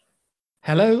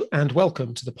Hello and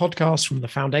welcome to the podcast from the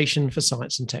Foundation for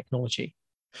Science and Technology.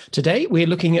 Today, we're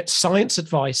looking at science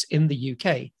advice in the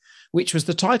UK, which was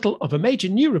the title of a major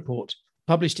new report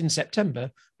published in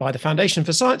September by the Foundation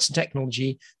for Science and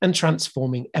Technology and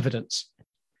Transforming Evidence.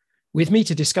 With me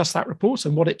to discuss that report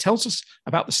and what it tells us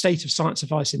about the state of science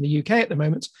advice in the UK at the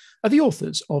moment are the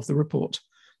authors of the report: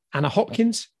 Anna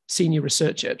Hopkins, Senior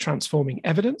Researcher at Transforming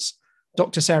Evidence;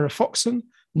 Dr. Sarah Foxon,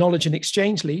 Knowledge and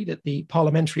Exchange Lead at the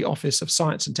Parliamentary Office of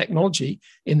Science and Technology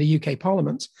in the UK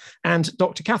Parliament; and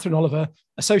Dr. Catherine Oliver,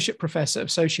 Associate Professor of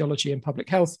Sociology and Public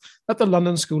Health at the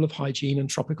London School of Hygiene and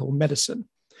Tropical Medicine.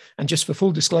 And just for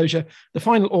full disclosure, the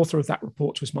final author of that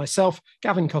report was myself,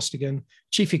 Gavin Costigan,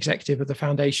 Chief Executive of the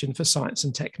Foundation for Science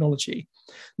and Technology.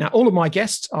 Now, all of my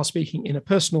guests are speaking in a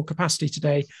personal capacity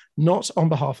today, not on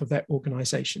behalf of their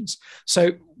organisations.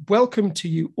 So welcome to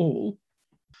you all.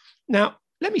 Now,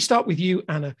 let me start with you,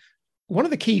 Anna. One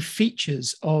of the key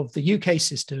features of the UK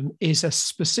system is a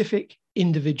specific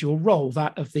individual role,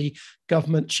 that of the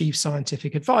Government Chief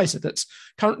Scientific Advisor, that's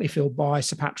currently filled by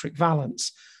Sir Patrick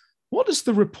Vallance. What does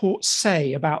the report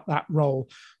say about that role,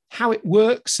 how it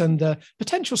works, and the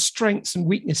potential strengths and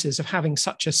weaknesses of having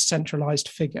such a centralised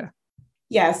figure?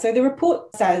 Yeah, so the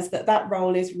report says that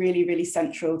role is really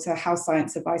central to how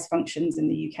science advice functions in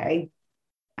the UK.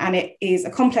 And it is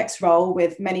a complex role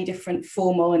with many different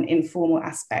formal and informal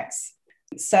aspects.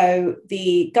 So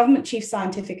the Government Chief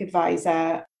Scientific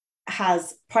Advisor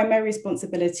has primary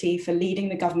responsibility for leading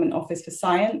the Government Office for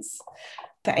Science,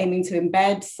 for aiming to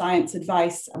embed science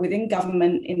advice within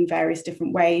government in various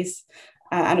different ways,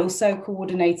 and also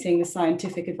coordinating the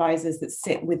scientific advisors that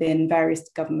sit within various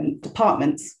government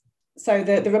departments. So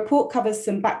the report covers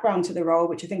some background to the role,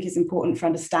 which I think is important for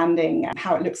understanding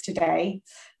how it looks today,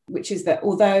 which is that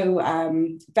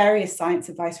although various science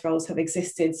advice roles have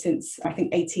existed since, I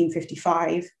think,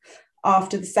 1855,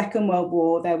 after the Second World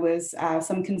War, there was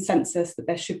some consensus that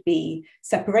there should be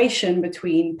separation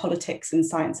between politics and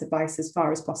science advice as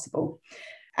far as possible.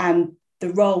 And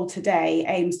the role today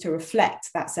aims to reflect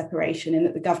that separation in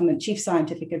that the Government Chief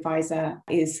Scientific Advisor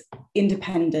is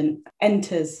independent,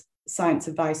 enters science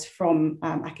advice from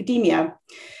academia.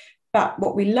 But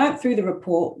what we learned through the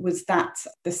report was that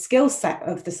the skill set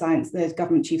of the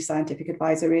Government Chief Scientific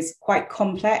Advisor is quite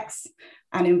complex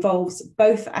and involves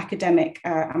both academic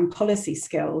and policy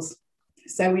skills.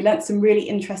 So we learned some really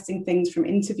interesting things from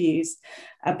interviews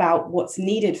about what's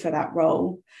needed for that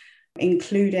role,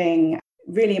 including,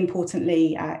 really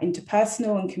importantly,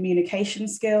 interpersonal and communication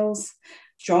skills,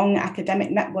 strong academic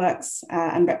networks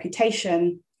and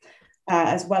reputation,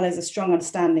 as well as a strong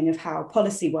understanding of how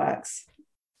policy works.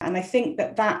 And I think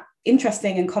that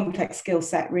interesting and complex skill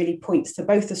set really points to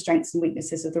both the strengths and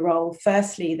weaknesses of the role.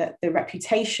 Firstly, that the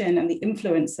reputation and the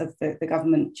influence of the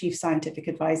Government Chief Scientific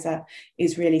Advisor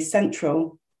is really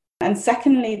central. And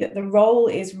secondly, that the role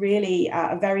is really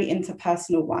a very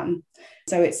interpersonal one.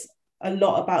 So it's a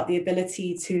lot about the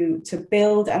ability to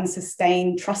build and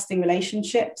sustain trusting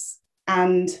relationships.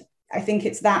 And I think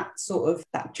it's that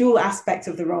dual aspect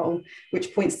of the role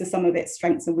which points to some of its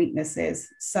strengths and weaknesses.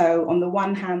 So on the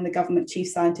one hand, the Government Chief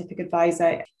Scientific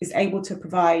Advisor is able to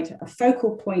provide a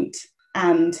focal point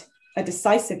and a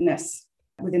decisiveness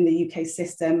within the UK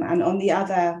system. And on the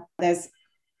other, there's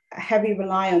a heavy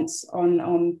reliance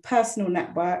on personal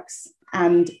networks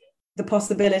and the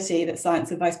possibility that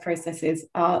science advice processes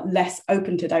are less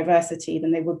open to diversity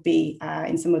than they would be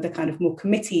in some of the kind of more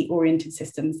committee-oriented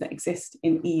systems that exist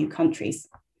in EU countries.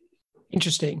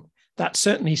 Interesting. That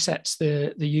certainly sets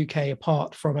the UK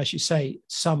apart from, as you say,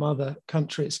 some other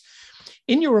countries.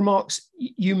 In your remarks,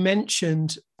 you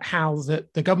mentioned how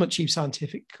the Government Chief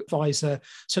Scientific Advisor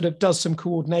sort of does some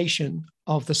coordination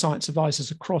of the science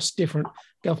advisors across different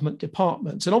government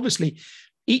departments. And obviously,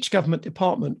 each government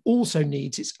department also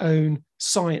needs its own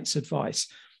science advice.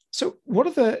 So what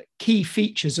are the key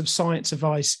features of science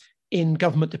advice in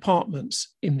government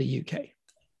departments in the UK?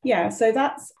 Yeah, so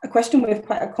that's a question with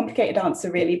quite a complicated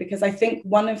answer, really, because I think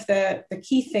one of the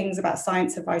key things about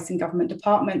science advice in government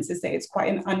departments is that it's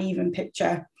quite an uneven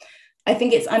picture. I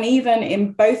think it's uneven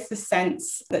in both the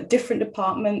sense that different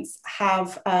departments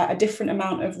have a different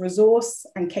amount of resource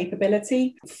and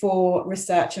capability for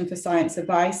research and for science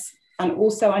advice, and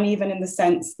also uneven in the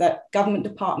sense that government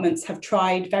departments have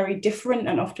tried very different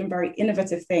and often very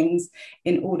innovative things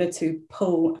in order to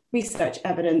pull research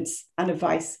evidence and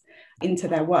advice into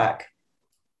their work.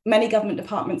 Many government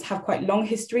departments have quite long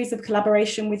histories of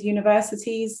collaboration with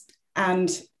universities,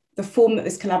 and the form that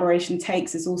this collaboration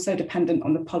takes is also dependent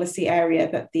on the policy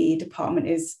area that the department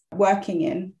is working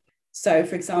in. So,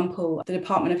 for example, the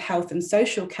Department of Health and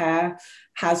Social Care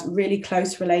has really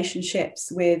close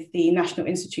relationships with the National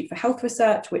Institute for Health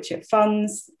Research, which it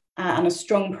funds, and a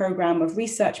strong programme of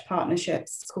research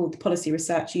partnerships called the Policy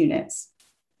Research Units.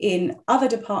 In other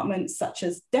departments, such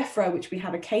as DEFRA, which we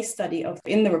have a case study of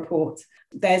in the report,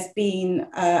 there's been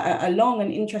a long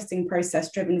and interesting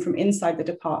process driven from inside the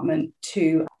department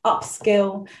to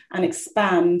upskill and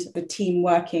expand the team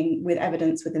working with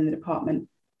evidence within the department.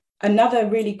 Another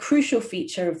really crucial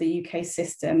feature of the UK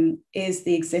system is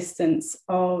the existence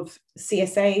of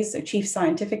CSAs, so Chief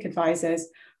Scientific Advisors,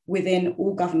 within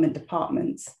all government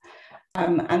departments.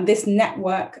 And this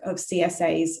network of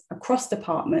CSAs across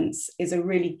departments is a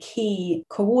really key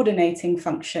coordinating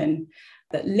function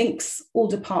that links all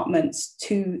departments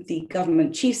to the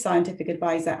government Chief Scientific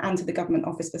Advisor and to the Government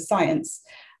Office for Science.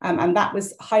 And that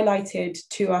was highlighted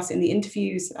to us in the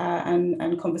interviews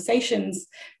and conversations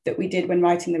that we did when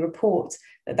writing the report,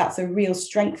 that that's a real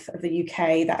strength of the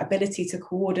UK, that ability to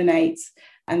coordinate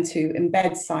and to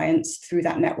embed science through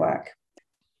that network.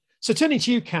 So turning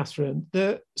to you, Catherine,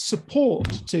 the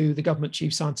support to the Government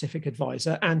Chief Scientific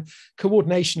Advisor and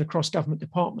coordination across government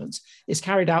departments is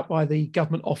carried out by the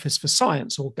Government Office for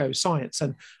Science, or GoScience.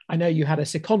 And I know you had a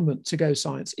secondment to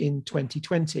GoScience in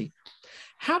 2020.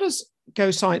 How does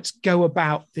GoScience go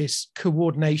about this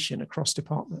coordination across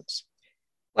departments?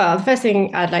 Well, the first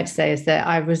thing I'd like to say is that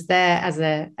I was there as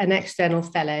an external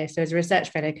fellow, so as a research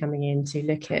fellow coming in to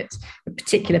look at a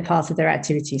particular part of their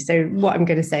activity. So what I'm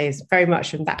going to say is very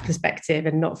much from that perspective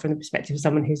and not from the perspective of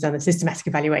someone who's done a systematic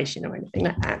evaluation or anything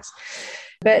like that.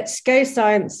 But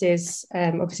GoScience is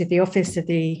obviously the Office of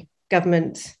the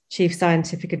Government Chief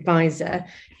Scientific Advisor,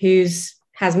 who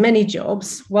has many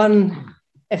jobs. One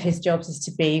of his jobs is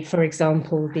to be, for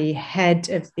example, the head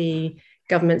of the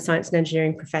government science and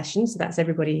engineering profession. So that's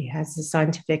everybody who has a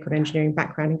scientific or engineering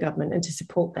background in government, and to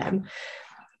support them.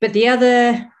 But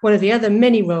one of the other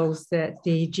many roles that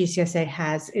the GCSA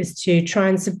has is to try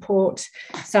and support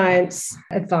science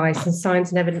advice and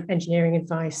science and engineering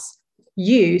advice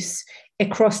use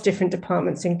across different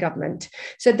departments in government.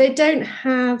 So they don't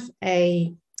have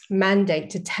a mandate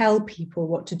to tell people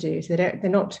what to do. So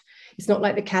it's not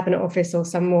like the Cabinet Office or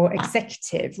some more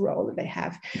executive role that they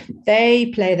have. They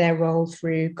play their role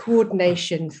through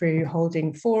coordination, through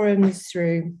holding forums,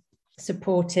 through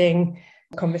supporting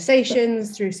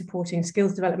conversations, through supporting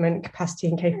skills development, capacity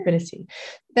and capability.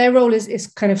 Their role is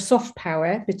kind of soft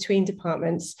power between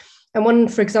departments. And one,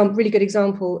 for example, really good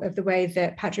example of the way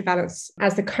that Patrick Vallance,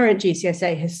 as the current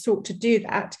GCSA, has sought to do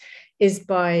that is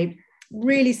by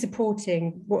really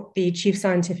supporting what the Chief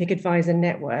Scientific Advisor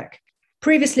network.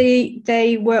 Previously,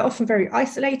 they were often very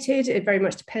isolated. It very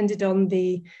much depended on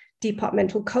the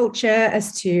departmental culture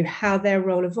as to how their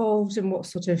role evolved and what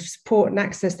sort of support and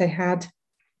access they had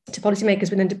to policymakers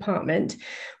within department.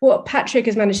 What Patrick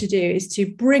has managed to do is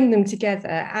to bring them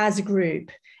together as a group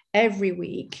every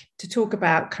week to talk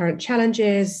about current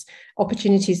challenges,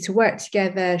 opportunities to work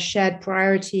together, shared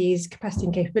priorities, capacity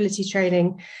and capability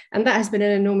training. And that has been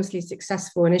an enormously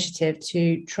successful initiative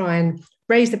to try and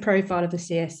raise the profile of the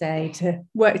CSA, to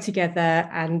work together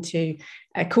and to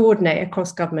coordinate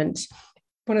across government.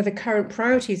 One of the current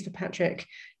priorities for Patrick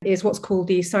is what's called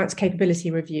the Science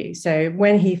Capability Review. So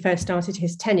when he first started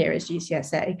his tenure as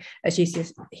GCSA,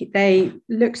 they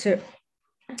looked at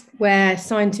where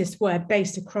scientists were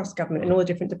based across government in all the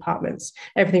different departments,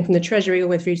 everything from the Treasury all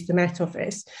the way through to the Met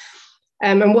Office.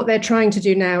 And what they're trying to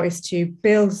do now is to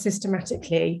build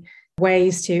systematically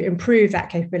ways to improve that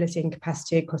capability and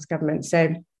capacity across government.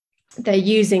 So they're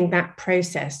using that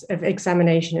process of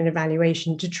examination and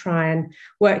evaluation to try and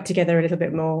work together a little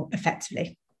bit more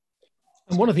effectively.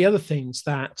 And one of the other things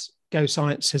that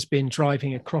GoScience has been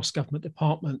driving across government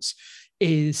departments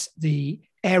is the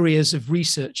areas of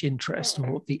research interest,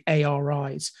 or the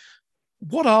ARIs.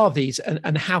 What are these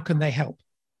and how can they help?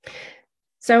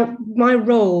 So my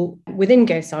role within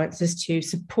GoScience is to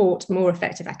support more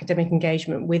effective academic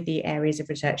engagement with the areas of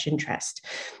research interest.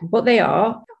 What they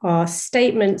are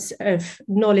statements of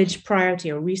knowledge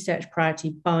priority or research priority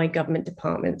by government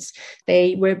departments.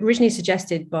 They were originally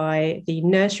suggested by the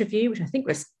Nurse Review, which I think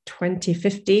was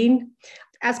 2015,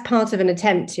 as part of an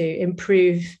attempt to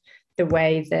improve the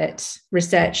way that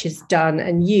research is done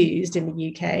and used in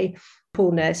the UK.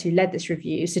 Paul Nurse, who led this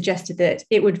review, suggested that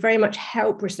it would very much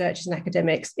help researchers and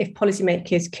academics if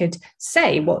policymakers could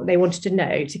say what they wanted to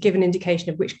know to give an indication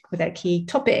of which were their key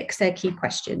topics, their key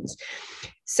questions.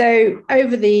 So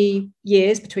over the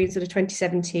years between sort of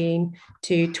 2017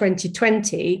 to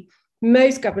 2020,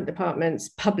 Most government departments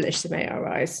publish some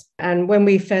ARIs. And when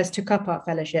we first took up our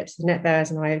fellowships, Net Bears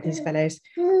and I, these fellows,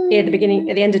 at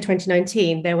the end of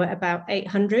 2019, there were about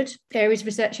 800 areas of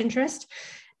research interest,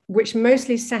 which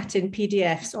mostly sat in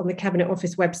PDFs on the Cabinet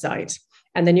Office website.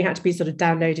 And then you had to be sort of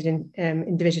downloaded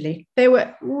individually. They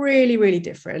were really, really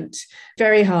different,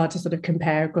 very hard to sort of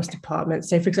compare across departments.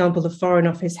 So, for example, the Foreign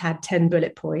Office had 10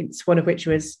 bullet points, one of which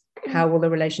was how will the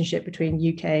relationship between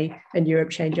UK and Europe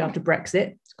change after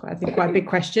Brexit? It's quite a big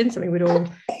question, something we'd all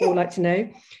like to know.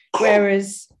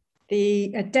 Whereas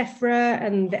the DEFRA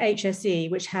and the HSE,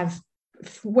 which have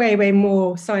way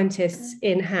more scientists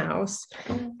in-house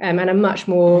and a much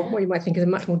more, what you might think is a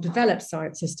much more developed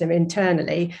science system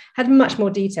internally, had much more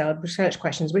detailed research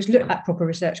questions, which looked like proper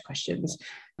research questions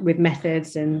with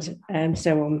methods and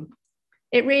so on.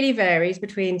 It really varies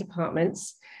between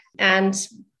departments. And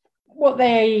what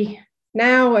they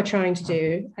now are trying to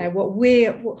do,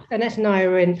 what Annette and I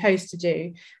were in post to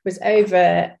do, was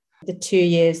over the 2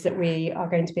 years that we are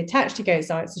going to be attached to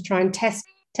GoScience to try and test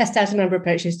out a number of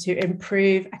approaches to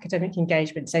improve academic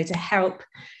engagement, so to help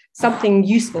something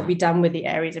useful be done with the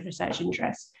areas of research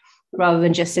interest, rather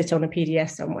than just sit on a PDF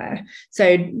somewhere.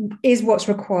 So is what's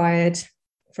required,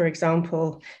 for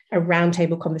example, a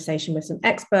roundtable conversation with some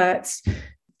experts?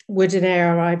 Would an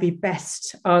ARI be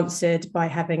best answered by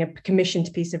having a commissioned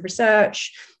piece of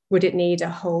research? Would it need a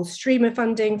whole stream of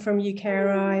funding from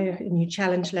UKRI, a new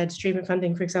challenge-led stream of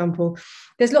funding, for example?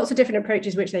 There's lots of different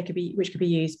approaches which could be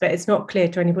used, but it's not clear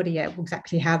to anybody yet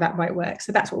exactly how that might work.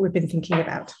 So that's what we've been thinking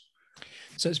about.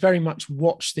 So it's very much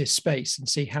watch this space and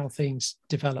see how things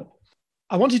develop.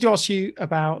 I wanted to ask you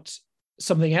about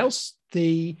something else.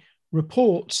 The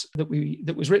report that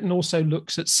was written also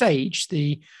looks at SAGE,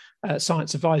 the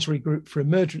Science Advisory Group for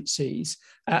Emergencies,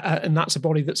 and that's a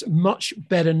body that's much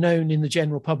better known in the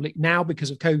general public now because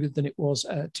of COVID than it was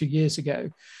 2 years ago.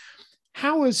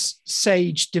 How has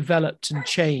SAGE developed and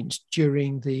changed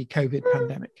during the COVID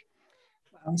pandemic?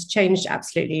 Well, it's changed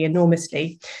absolutely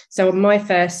enormously. So on my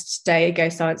first day at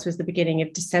GoScience was the beginning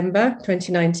of December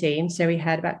 2019. So we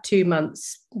had about 2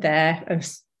 months there of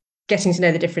getting to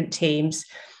know the different teams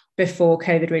before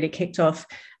COVID really kicked off.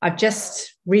 I've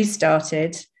just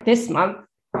restarted this month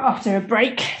after a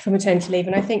break from maternity leave,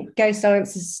 and I think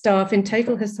GoScience's staff in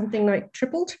total has something like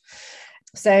tripled.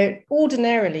 So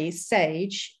ordinarily,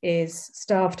 SAGE is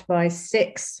staffed by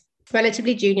 6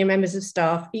 relatively junior members of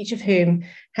staff, each of whom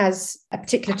has a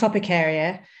particular topic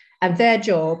area, and their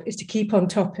job is to keep on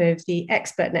top of the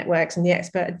expert networks and the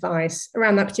expert advice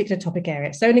around that particular topic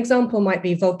area. So an example might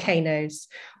be volcanoes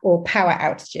or power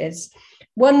outages.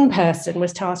 One person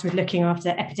was tasked with looking after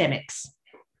epidemics.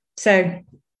 So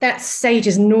that's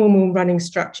SAGE's normal running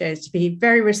structure, is to be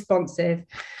very responsive.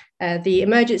 The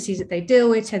emergencies that they deal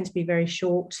with tend to be very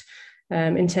short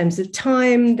in terms of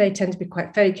time. They tend to be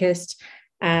quite focused.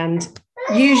 And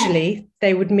usually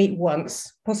they would meet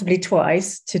once, possibly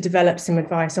twice, to develop some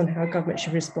advice on how government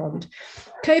should respond.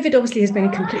 COVID obviously has been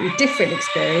a completely different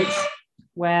experience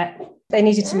where they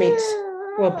needed to meet,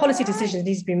 well, policy decisions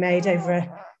need to be made over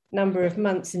a number of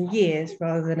months and years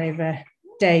rather than over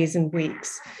days and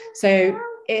weeks. So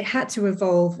it had to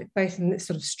evolve both in this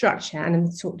sort of structure and in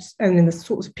the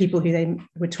sorts of people who they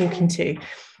were talking to.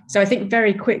 So I think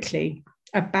very quickly,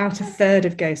 about a third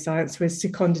of GoScience was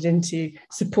seconded into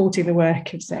supporting the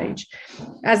work of SAGE.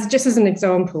 Just as an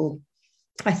example,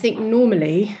 I think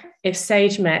normally if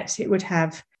SAGE met, it would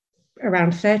have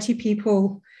around 30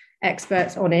 people,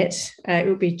 experts on it. It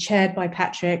would be chaired by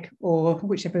Patrick or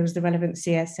whichever was the relevant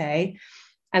CSA.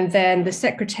 And then the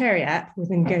secretariat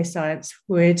within GoScience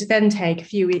would then take a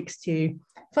few weeks to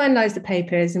finalise the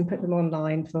papers and put them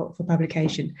online for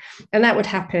publication. And that would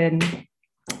happen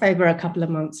over a couple of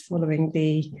months following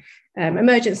the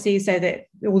emergency, so that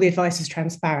all the advice is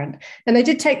transparent. And they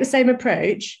did take the same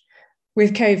approach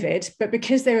with COVID, but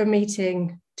because they were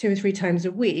meeting 2 or 3 times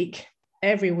a week,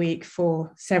 every week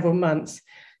for several months,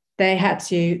 they had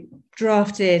to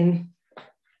draft in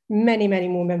many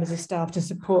more members of staff to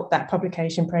support that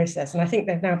publication process. And I think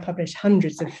they've now published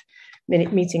hundreds of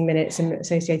meeting minutes and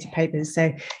associated papers.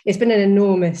 So it's been an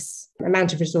enormous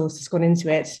amount of resource that's gone into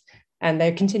it. And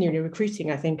they're continually recruiting,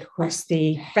 I think, across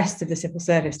the rest of the civil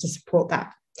service to support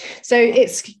that. So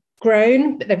it's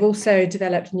grown, but they've also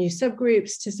developed new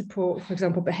subgroups to support, for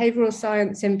example, behavioural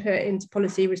science input into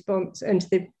policy response, and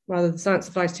the science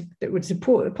advice that would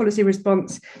support the policy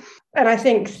response. And I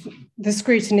think the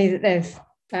scrutiny that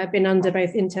they've been under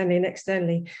both internally and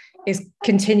externally is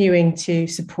continuing to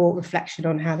support reflection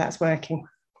on how that's working.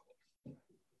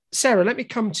 Sarah, let me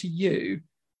come to you.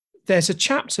 There's a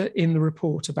chapter in the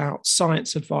report about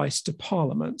science advice to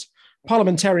Parliament,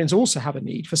 Parliamentarians also have a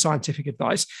need for scientific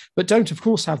advice, but don't, of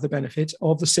course, have the benefit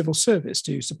of the civil service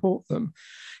to support them.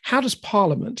 How does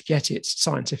Parliament get its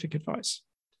scientific advice?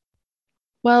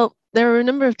 Well, there are a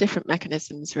number of different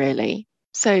mechanisms, really.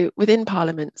 So within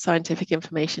Parliament, scientific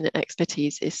information and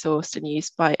expertise is sourced and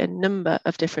used by a number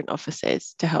of different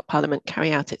offices to help Parliament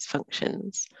carry out its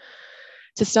functions.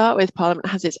 To start with, Parliament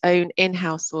has its own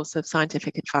in-house source of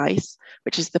scientific advice,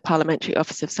 which is the Parliamentary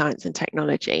Office of Science and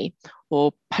Technology,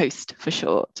 or POST for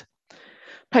short.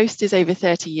 POST is over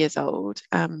 30 years old,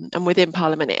 and within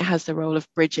Parliament, it has the role of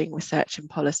bridging research and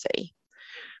policy.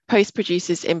 POST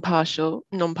produces impartial,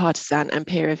 non-partisan and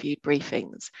peer-reviewed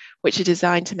briefings, which are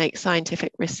designed to make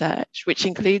scientific research, which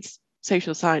includes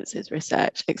social sciences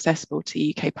research, accessible to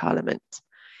UK Parliament.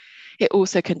 It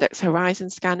also conducts horizon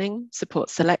scanning,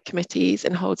 supports select committees,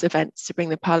 and holds events to bring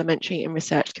the parliamentary and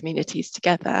research communities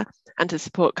together and to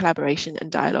support collaboration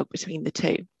and dialogue between the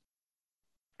two.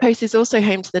 POST is also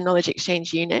home to the Knowledge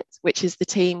Exchange Unit, which is the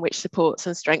team which supports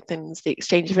and strengthens the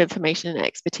exchange of information and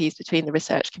expertise between the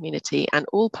research community and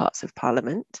all parts of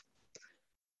Parliament.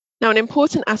 Now, an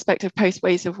important aspect of POST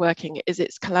ways of working is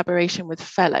its collaboration with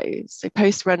fellows. So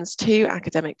POST runs 2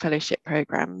 academic fellowship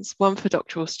programmes, one for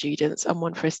doctoral students and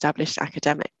one for established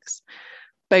academics.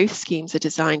 Both schemes are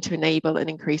designed to enable and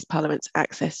increase Parliament's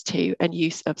access to and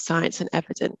use of science and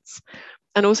evidence,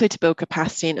 and also to build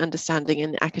capacity and understanding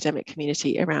in the academic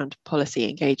community around policy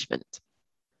engagement.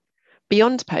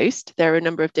 Beyond POST, there are a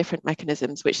number of different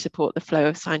mechanisms which support the flow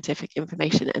of scientific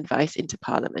information and advice into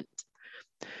Parliament.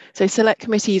 So select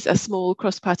committees are small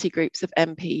cross-party groups of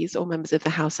MPs or members of the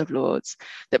House of Lords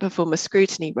that perform a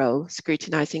scrutiny role,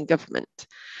 scrutinising government.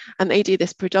 And they do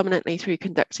this predominantly through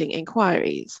conducting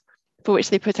inquiries, for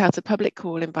which they put out a public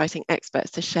call inviting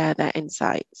experts to share their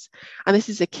insights. And this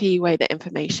is a key way that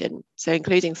information, so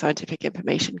including scientific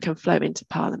information, can flow into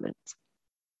Parliament.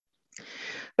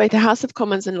 Both the House of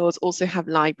Commons and Lords also have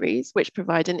libraries, which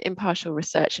provide an impartial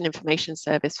research and information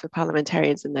service for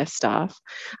parliamentarians and their staff,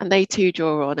 and they too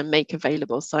draw on and make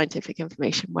available scientific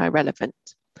information where relevant.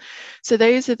 So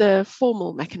those are the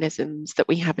formal mechanisms that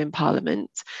we have in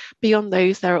Parliament. Beyond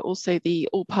those, there are also the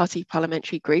all-party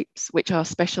parliamentary groups, which are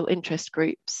special interest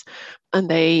groups, and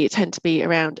they tend to be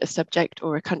around a subject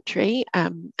or a country,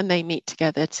 and they meet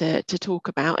together to talk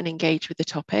about and engage with the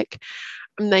topic.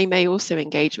 And they may also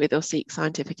engage with or seek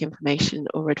scientific information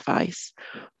or advice.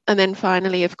 And then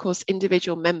finally, of course,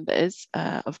 individual members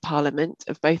of Parliament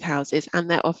of both houses and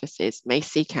their offices may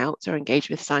seek out or engage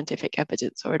with scientific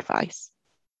evidence or advice.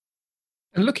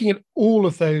 And looking at all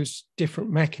of those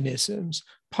different mechanisms,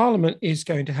 Parliament is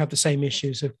going to have the same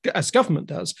issues as government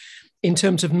does, in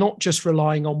terms of not just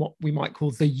relying on what we might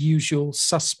call the usual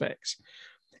suspects.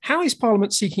 How is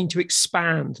Parliament seeking to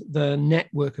expand the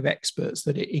network of experts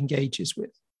that it engages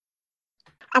with?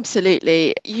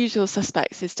 Absolutely. Usual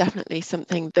suspects is definitely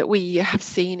something that we have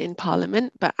seen in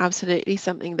Parliament, but absolutely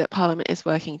something that Parliament is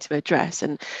working to address.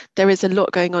 And there is a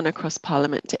lot going on across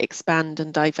Parliament to expand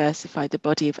and diversify the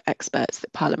body of experts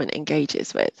that Parliament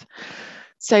engages with.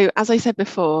 So, as I said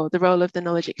before, the role of the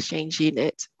Knowledge Exchange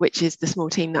Unit, which is the small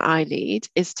team that I lead,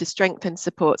 is to strengthen,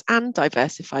 support and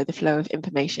diversify the flow of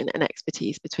information and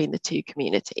expertise between the two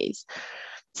communities.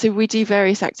 So we do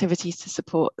various activities to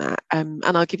support that, and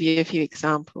I'll give you a few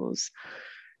examples.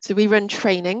 So we run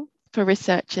training for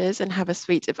researchers and have a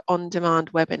suite of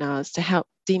on-demand webinars to help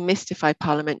demystify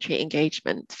parliamentary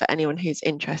engagement for anyone who's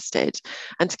interested,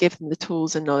 and to give them the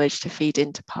tools and knowledge to feed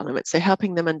into Parliament. So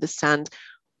helping them understand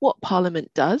what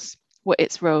Parliament does, what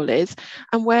its role is,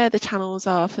 and where the channels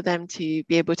are for them to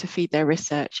be able to feed their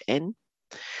research in.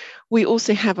 We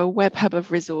also have a web hub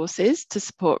of resources to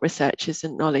support researchers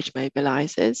and knowledge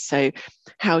mobilisers, so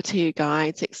how-to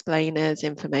guides, explainers,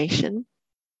 information.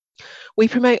 We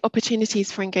promote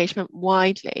opportunities for engagement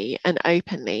widely and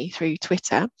openly through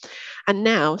Twitter, and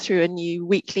now through a new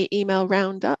weekly email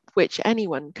roundup, which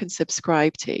anyone can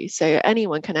subscribe to. So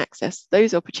anyone can access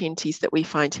those opportunities that we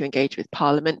find to engage with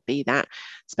Parliament, be that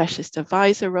specialist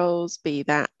advisor roles, be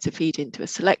that to feed into a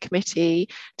select committee,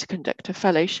 to conduct a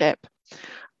fellowship.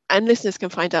 And listeners can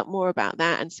find out more about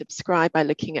that and subscribe by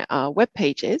looking at our web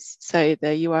pages. So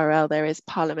the URL there is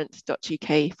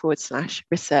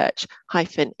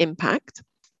parliament.uk/research-impact.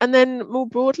 And then more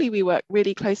broadly, we work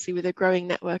really closely with a growing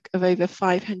network of over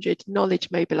 500 knowledge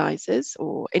mobilisers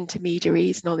or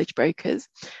intermediaries, knowledge brokers,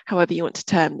 however you want to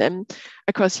term them,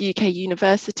 across UK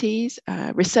universities,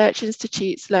 research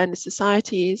institutes, learner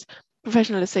societies,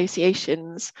 professional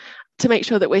associations, to make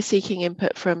sure that we're seeking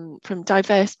input from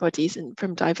diverse bodies and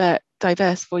from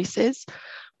diverse voices,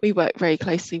 We work very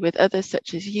closely with others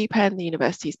such as UPenn, the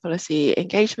University's Policy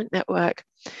Engagement Network,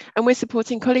 and we're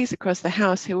supporting colleagues across the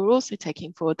House who are also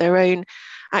taking forward their own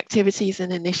activities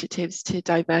and initiatives to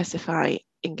diversify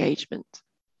engagement.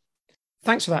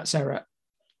 Thanks for that, Sarah.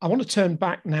 I want to turn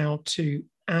back now to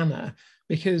Anna,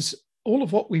 because all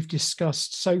of what we've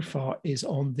discussed so far is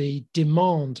on the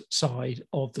demand side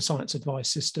of the science advice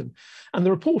system. And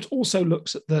the report also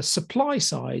looks at the supply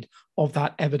side of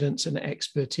that evidence and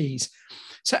expertise.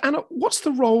 So Anna, what's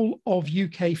the role of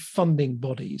UK funding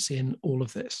bodies in all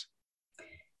of this?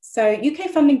 So UK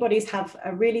funding bodies have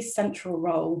a really central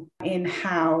role in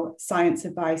how science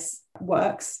advice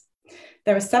works.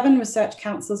 There are 7 research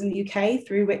councils in the UK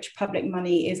through which public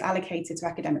money is allocated to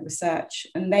academic research,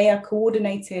 and they are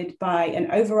coordinated by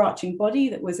an overarching body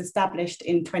that was established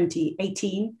in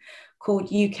 2018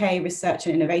 called UK Research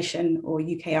and Innovation, or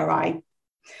UKRI.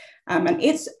 And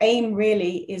its aim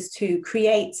really is to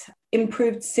create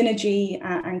improved synergy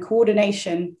and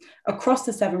coordination across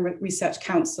the 7 research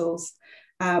councils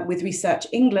with Research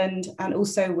England and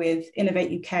also with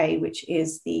Innovate UK, which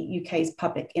is the UK's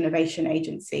public innovation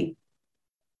agency.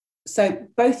 So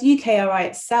both UKRI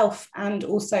itself and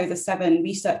also the 7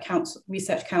 research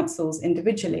councils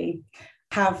individually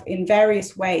have in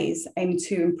various ways aimed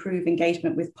to improve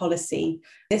engagement with policy.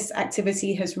 This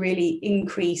activity has really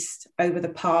increased over the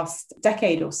past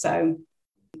decade or so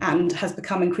and has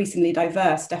become increasingly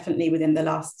diverse, definitely within the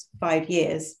last 5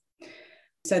 years.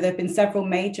 So there have been several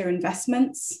major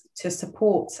investments to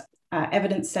support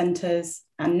evidence centres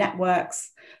and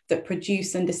networks that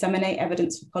produce and disseminate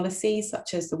evidence for policy,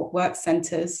 such as the What Works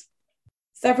centres.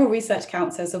 Several research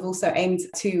councils have also aimed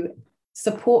to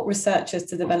support researchers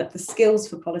to develop the skills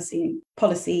for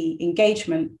policy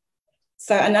engagement.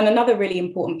 So, and then another really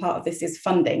important part of this is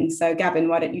funding. So Gavin,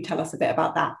 why don't you tell us a bit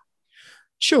about that?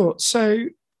 Sure. So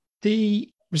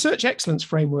the Research Excellence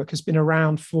Framework has been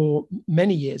around for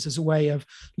many years as a way of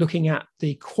looking at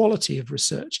the quality of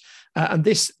research. And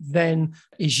this then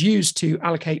is used to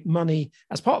allocate money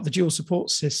as part of the dual support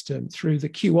system through the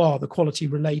QR, the quality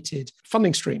related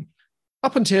funding stream.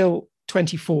 Up until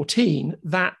 2014,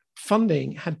 that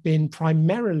funding had been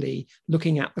primarily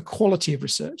looking at the quality of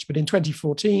research. But in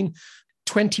 2014,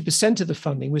 20% of the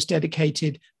funding was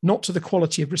dedicated not to the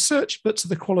quality of research, but to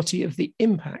the quality of the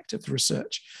impact of the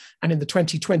research. And in the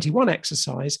 2021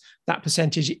 exercise, that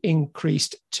percentage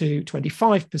increased to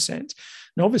 25%.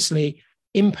 Now, obviously,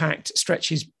 impact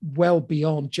stretches well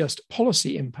beyond just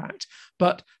policy impact.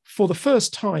 But for the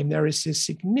first time, there is a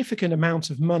significant amount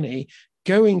of money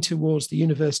going towards the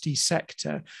university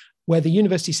sector, where the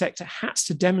university sector has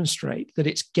to demonstrate that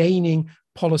it's gaining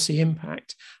policy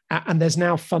impact. And there's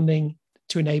now funding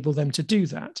to enable them to do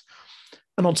that.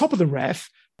 And on top of the REF,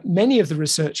 many of the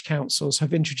research councils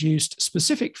have introduced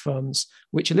specific funds,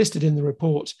 which are listed in the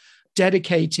report,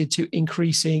 dedicated to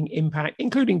increasing impact,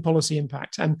 including policy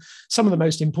impact. And some of the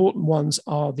most important ones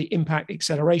are the Impact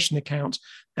Acceleration Account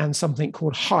and something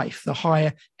called HIFE, the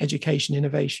Higher Education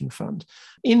Innovation Fund.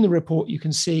 In the report, you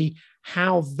can see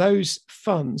how those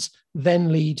funds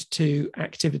then lead to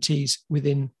activities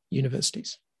within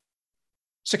universities.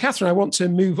 So, Catherine, I want to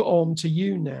move on to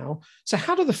you now. So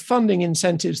how do the funding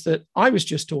incentives that I was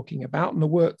just talking about and the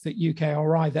work that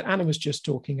UKRI, that Anna was just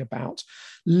talking about,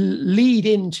 lead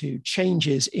into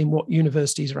changes in what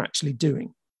universities are actually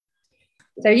doing?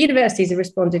 So universities have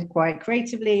responded quite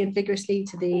creatively and vigorously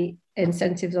to the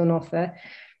incentives on offer.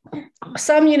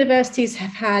 Some universities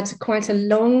have had quite a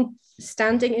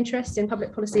long-standing interest in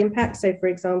public policy impact. So, for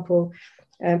example,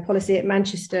 Policy at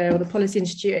Manchester or the Policy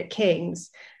Institute at King's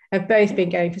have both been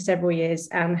going for several years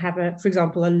and have, for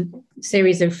example, a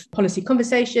series of policy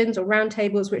conversations or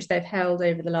roundtables which they've held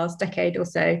over the last decade or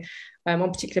so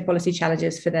on particular policy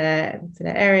challenges for their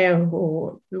area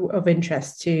or of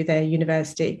interest to their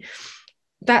university.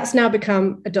 That's now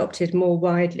become adopted more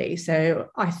widely. So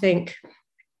I think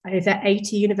over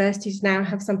 80 universities now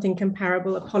have something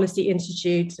comparable, a policy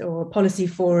institute or a policy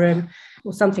forum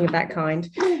or something of that kind.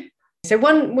 So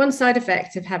one side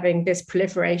effect of having this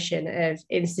proliferation of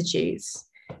institutes,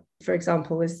 for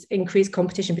example, is increased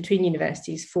competition between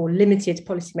universities for limited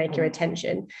policymaker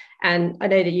attention. And I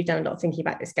know that you've done a lot of thinking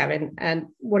about this, Gavin. And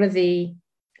one of the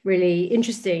really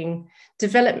interesting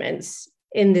developments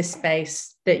in this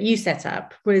space that you set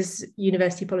up was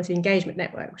University Policy Engagement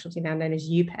Network, which is obviously now known as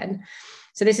UPenn.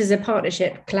 So this is a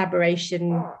partnership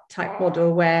collaboration type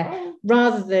model where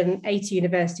rather than 80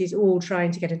 universities all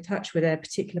trying to get in touch with a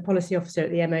particular policy officer at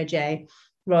the MOJ,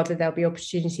 rather there'll be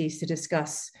opportunities to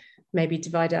discuss, maybe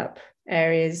divide up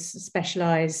areas,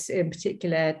 specialize in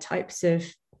particular types of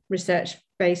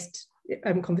research-based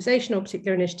conversation or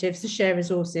particular initiatives to share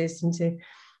resources and to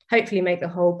hopefully make the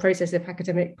whole process of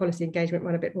academic policy engagement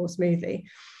run a bit more smoothly.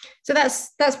 So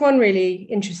that's one really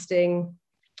interesting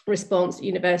response that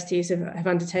universities have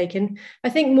undertaken. I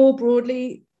think more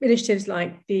broadly, initiatives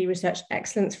like the Research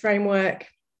Excellence Framework,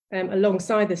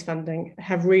 alongside this funding,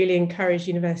 have really encouraged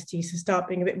universities to start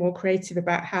being a bit more creative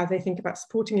about how they think about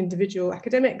supporting individual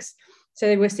academics.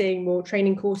 So we're seeing more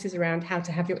training courses around how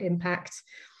to have your impact,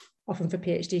 often for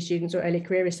PhD students or early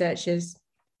career researchers,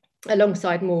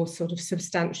 alongside more sort of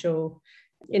substantial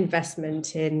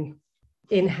investment in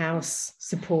in-house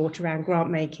support around grant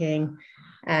making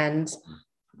and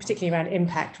particularly around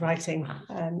impact writing,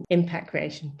 impact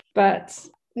creation. But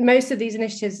most of these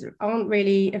initiatives aren't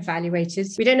really evaluated.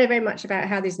 We don't know very much about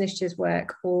how these initiatives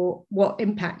work or what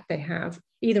impact they have,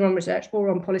 either on research or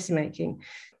on policymaking.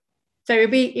 So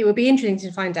it would be interesting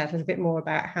to find out a little bit more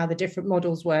about how the different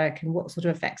models work and what sort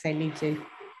of effects they lead to.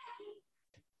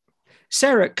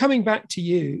 Sarah, coming back to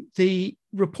you, the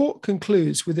report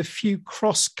concludes with a few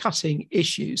cross-cutting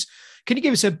issues. Can you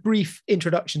give us a brief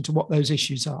introduction to what those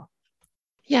issues are?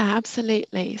 Yeah,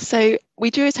 absolutely. So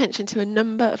we drew attention to a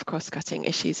number of cross-cutting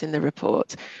issues in the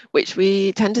report, which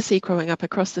we tend to see growing up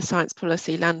across the science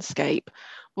policy landscape,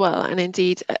 well, and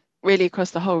indeed really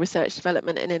across the whole research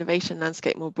development and innovation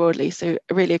landscape more broadly, so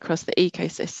really across the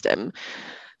ecosystem.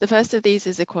 The first of these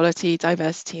is equality,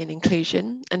 diversity and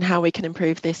inclusion, and how we can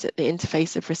improve this at the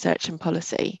interface of research and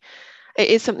policy. It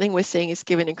is something we're seeing is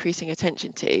given increasing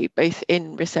attention to, both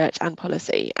in research and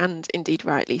policy, and indeed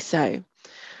rightly so.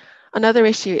 Another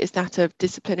issue is that of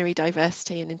disciplinary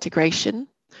diversity and integration.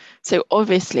 So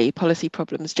obviously policy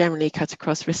problems generally cut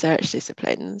across research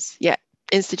disciplines, yet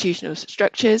institutional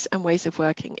structures and ways of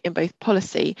working in both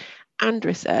policy and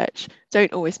research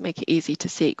don't always make it easy to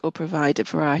seek or provide a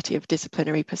variety of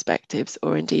disciplinary perspectives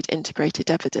or indeed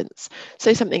integrated evidence.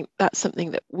 So that's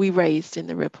something that we raised in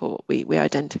the report, we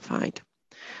identified.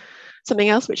 Something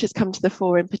else which has come to the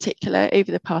fore in particular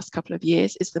over the past couple of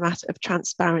years is the matter of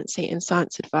transparency in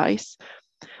science advice,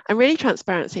 and really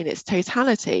transparency in its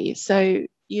totality. So,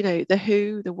 the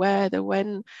who, the where, the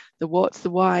when, the what,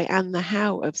 the why, and the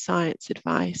how of science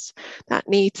advice that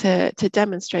need to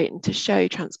demonstrate and to show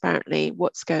transparently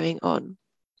what's going on.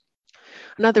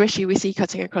 Another issue we see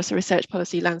cutting across the research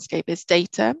policy landscape is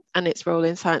data and its role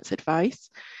in science advice.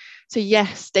 So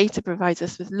yes, data provides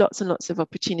us with lots and lots of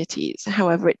opportunities.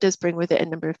 However, it does bring with it a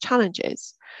number of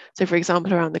challenges. So for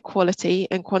example, around the quality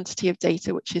and quantity of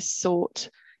data which is sought,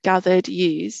 gathered,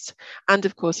 used, and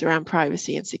of course around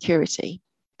privacy and security.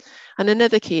 And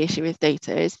another key issue with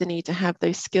data is the need to have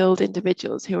those skilled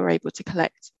individuals who are able to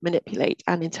collect, manipulate,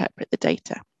 and interpret the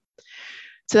data.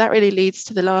 So that really leads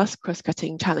to the last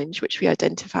cross-cutting challenge which we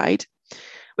identified,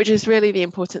 which is really the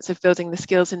importance of building the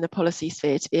skills in the policy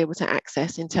sphere to be able to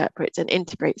access, interpret, and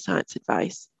integrate science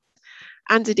advice,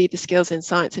 and indeed the skills in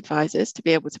science advisors to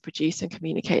be able to produce and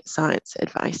communicate science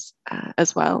advice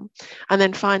as well. And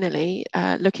then finally,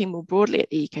 looking more broadly at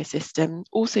the ecosystem,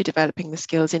 also developing the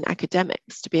skills in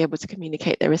academics to be able to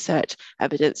communicate their research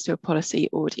evidence to a policy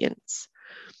audience.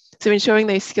 So ensuring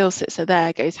those skill sets are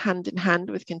there goes hand in hand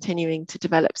with continuing to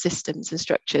develop systems and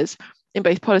structures in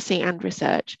both policy and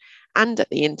research, and at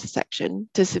the intersection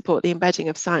to support the embedding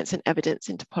of science and evidence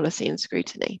into policy and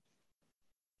scrutiny.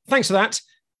 Thanks for that.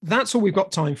 That's all we've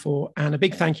got time for. And a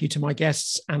big thank you to my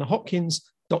guests, Anna Hopkins,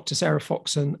 Dr. Sarah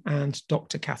Foxon, and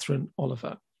Dr. Catherine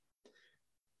Oliver.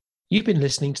 You've been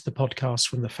listening to the podcast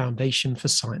from the Foundation for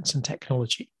Science and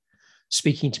Technology.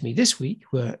 Speaking to me this week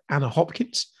were Anna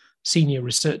Hopkins, Senior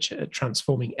Researcher at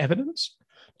Transforming Evidence,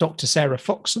 Dr. Sarah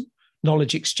Foxon,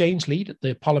 Knowledge Exchange Lead at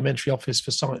the Parliamentary Office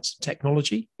for Science and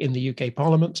Technology in the UK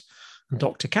Parliament, and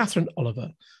Dr. Catherine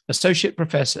Oliver, Associate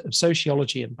Professor of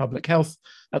Sociology and Public Health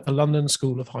at the London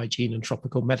School of Hygiene and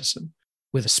Tropical Medicine,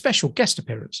 with a special guest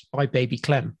appearance by Baby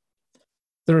Clem.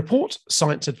 The report,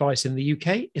 Science Advice in the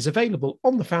UK, is available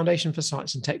on the Foundation for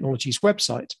Science and Technology's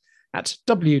website at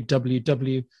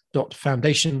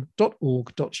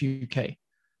www.foundation.org.uk.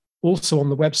 Also on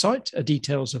the website are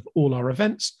details of all our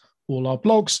events, all our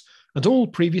blogs, and all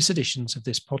previous editions of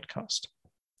this podcast.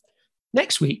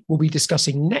 Next week, we'll be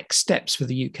discussing next steps for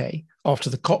the UK after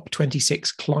the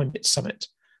COP26 Climate Summit,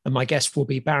 and my guest will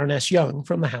be Baroness Young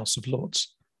from the House of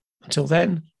Lords. Until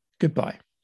then, goodbye.